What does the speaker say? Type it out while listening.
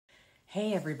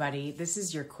Hey everybody, this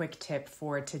is your quick tip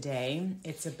for today.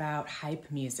 It's about hype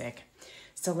music.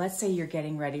 So let's say you're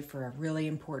getting ready for a really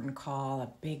important call, a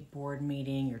big board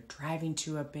meeting, you're driving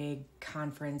to a big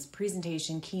conference,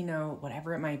 presentation, keynote,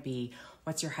 whatever it might be.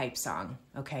 What's your hype song?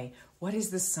 Okay, what is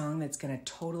the song that's gonna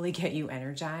totally get you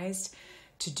energized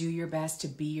to do your best, to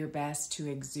be your best,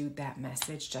 to exude that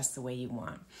message just the way you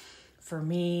want? For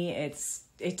me,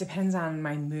 it depends on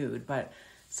my mood, but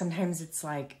sometimes it's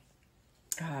like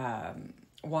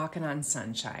Walking on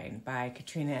Sunshine by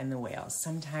Katrina and the Whales.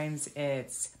 Sometimes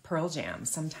it's Pearl Jam.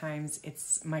 Sometimes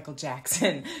it's Michael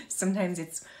Jackson. Sometimes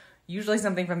it's usually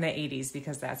something from the 80s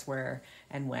because that's where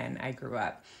and when I grew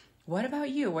up. What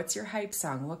about you? What's your hype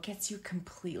song? What gets you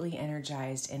completely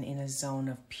energized and in a zone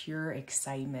of pure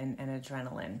excitement and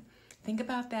adrenaline? Think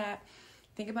about that.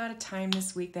 Think about a time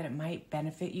this week that it might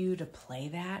benefit you to play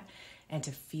that and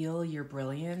to feel your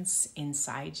brilliance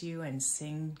inside you and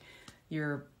sing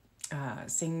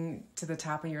to the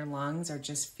top of your lungs, or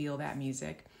just feel that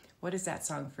music. What is that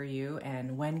song for you,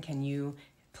 and when can you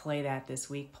play that this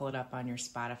week? Pull it up on your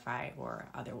Spotify or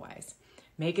otherwise.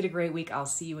 Make it a great week. I'll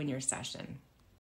see you in your session.